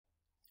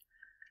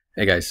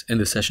Hey guys, in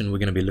this session we're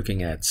going to be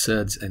looking at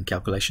surds and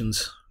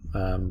calculations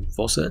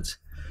for surds.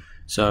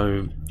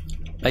 So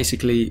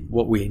basically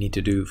what we need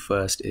to do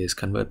first is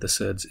convert the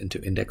surds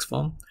into index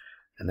form,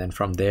 and then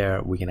from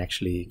there we can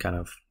actually kind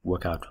of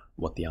work out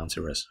what the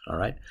answer is.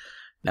 Alright,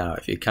 now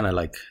if you're kind of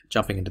like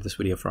jumping into this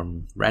video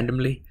from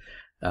randomly,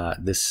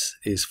 this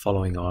is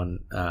following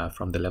on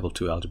from the level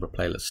 2 algebra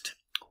playlist,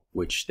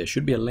 which there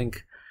should be a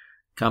link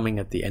coming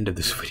at the end of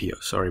this video.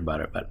 Sorry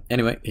about it, but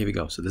anyway, here we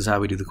go. So this is how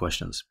we do the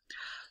questions.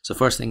 So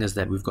first thing is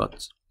that we've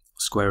got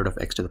square root of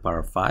x to the power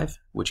of 5,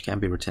 which can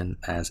be written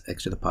as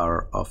x to the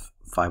power of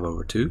 5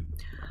 over 2,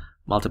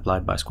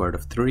 multiplied by square root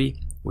of 3,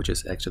 which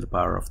is x to the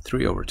power of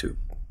 3 over 2.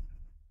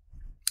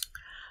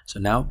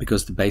 So now,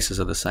 because the bases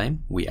are the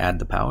same, we add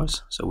the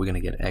powers. So we're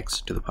going to get x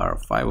to the power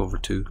of 5 over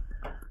 2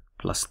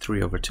 plus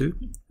 3 over 2,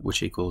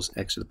 which equals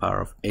x to the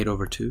power of 8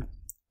 over 2.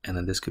 And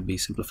then this could be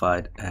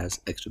simplified as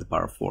x to the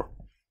power of 4.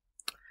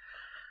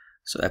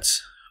 So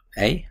that's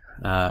A.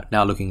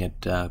 Now looking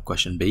at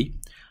question B.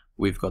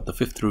 We've got the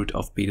fifth root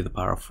of p to the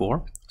power of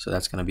 4, so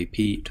that's going to be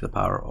p to the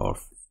power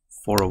of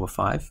 4 over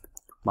 5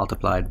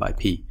 multiplied by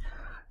p.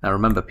 Now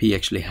remember, p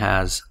actually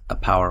has a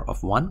power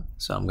of 1,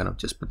 so I'm going to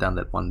just put down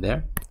that 1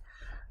 there.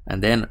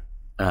 And then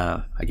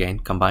again,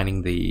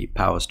 combining the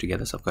powers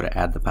together, so I've got to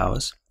add the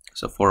powers.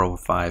 So 4 over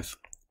 5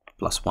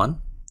 plus 1.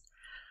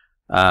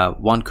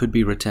 1 could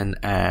be written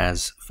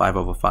as 5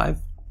 over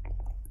 5.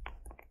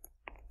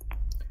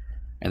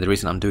 And the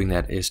reason I'm doing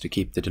that is to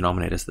keep the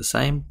denominators the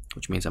same,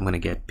 which means I'm going to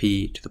get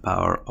p to the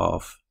power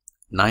of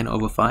 9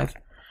 over 5.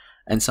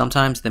 And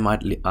sometimes they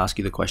might ask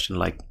you the question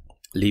like,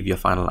 leave your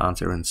final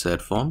answer in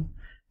surd form.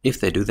 If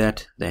they do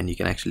that, then you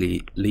can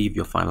actually leave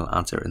your final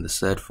answer in the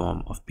surd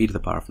form of p to the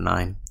power of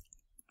 9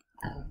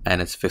 and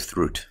its fifth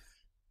root.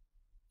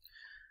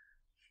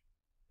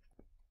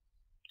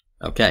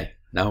 Okay,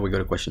 now we go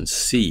to question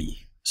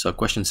C. So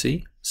question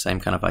C, same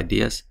kind of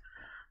ideas.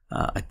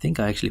 I think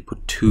I actually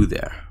put 2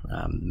 there.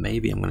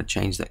 Maybe I'm going to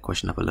change that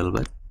question up a little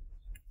bit.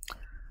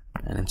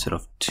 And instead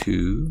of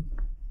 2,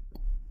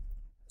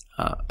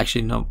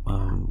 actually no,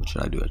 what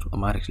should I do? I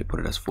might actually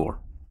put it as 4.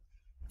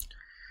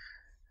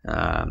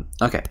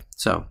 Okay,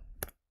 so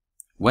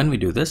when we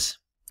do this,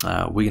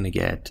 we're going to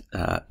get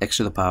x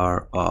to the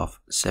power of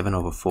 7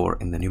 over 4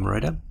 in the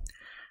numerator.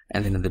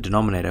 And then in the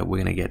denominator,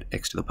 we're going to get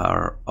x to the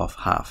power of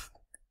half.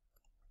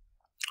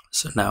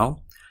 So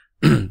now,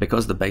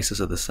 because the bases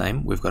are the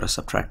same, we've got to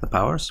subtract the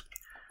powers.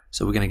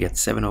 So we're going to get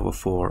 7 over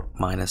 4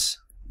 minus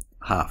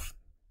half.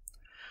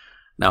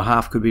 Now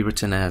half could be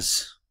written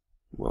as,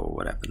 whoa,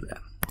 what happened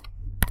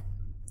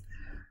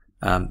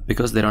there?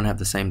 Because they don't have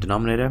the same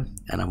denominator,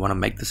 and I want to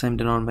make the same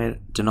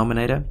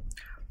denominator,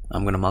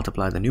 I'm going to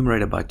multiply the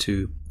numerator by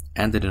 2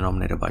 and the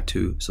denominator by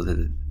 2, so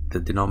that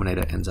the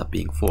denominator ends up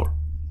being 4.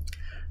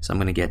 So I'm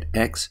going to get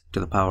x to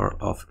the power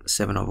of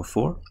 7 over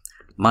 4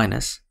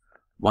 minus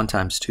 1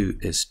 times 2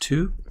 is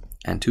 2,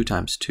 and 2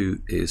 times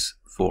 2 is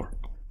 4.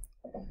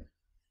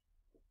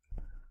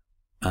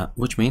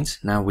 Which means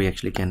now we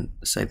actually can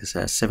say this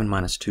as 7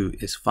 minus 2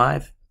 is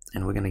 5,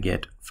 and we're going to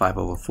get 5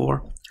 over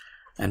 4.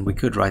 And we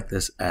could write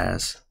this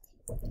as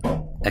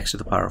x to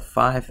the power of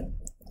 5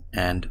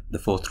 and the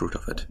fourth root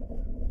of it.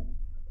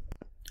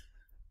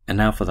 And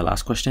now for the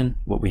last question,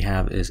 what we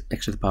have is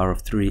x to the power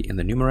of 3 in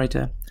the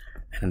numerator,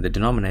 and in the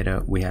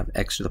denominator we have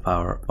x to the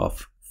power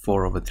of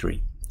 4 over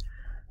 3.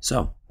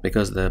 So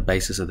because the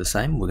bases are the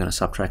same, we're going to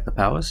subtract the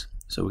powers.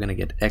 So we're going to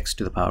get x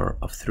to the power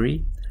of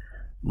 3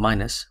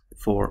 minus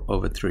 4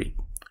 over 3.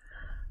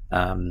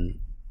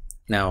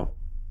 Now,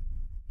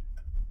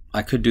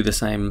 I could do the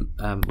same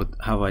with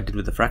how I did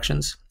with the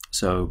fractions.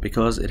 So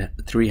because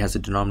 3 has a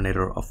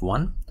denominator of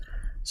 1,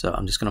 so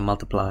I'm just going to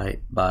multiply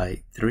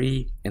by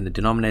 3 in the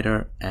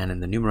denominator and in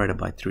the numerator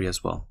by 3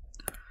 as well.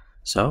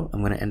 So I'm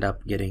going to end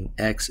up getting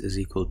x is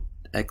equal to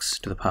x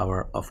to the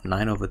power of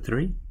 9 over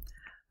 3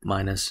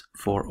 minus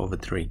 4 over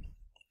 3.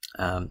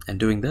 And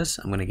doing this,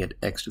 I'm going to get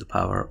x to the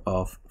power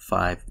of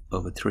 5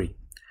 over 3.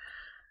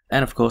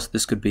 And of course,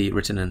 this could be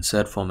written in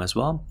surd form as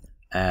well,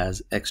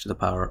 as x to the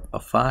power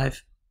of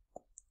 5,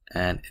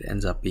 and it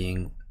ends up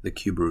being the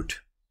cube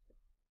root.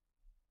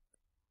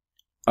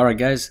 Alright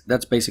guys,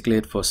 that's basically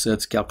it for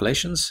surds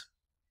calculations.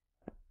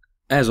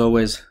 As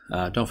always,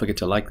 don't forget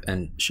to like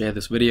and share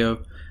this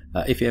video.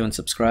 If you haven't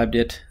subscribed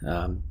yet,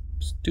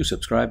 do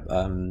subscribe,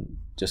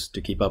 just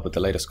to keep up with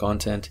the latest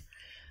content.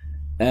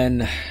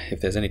 And if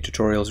there's any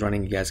tutorials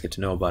running, you guys get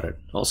to know about it.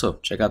 Also,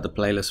 check out the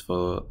playlist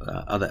for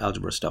other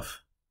algebra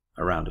stuff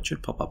around. It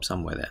should pop up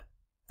somewhere there.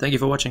 Thank you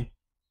for watching.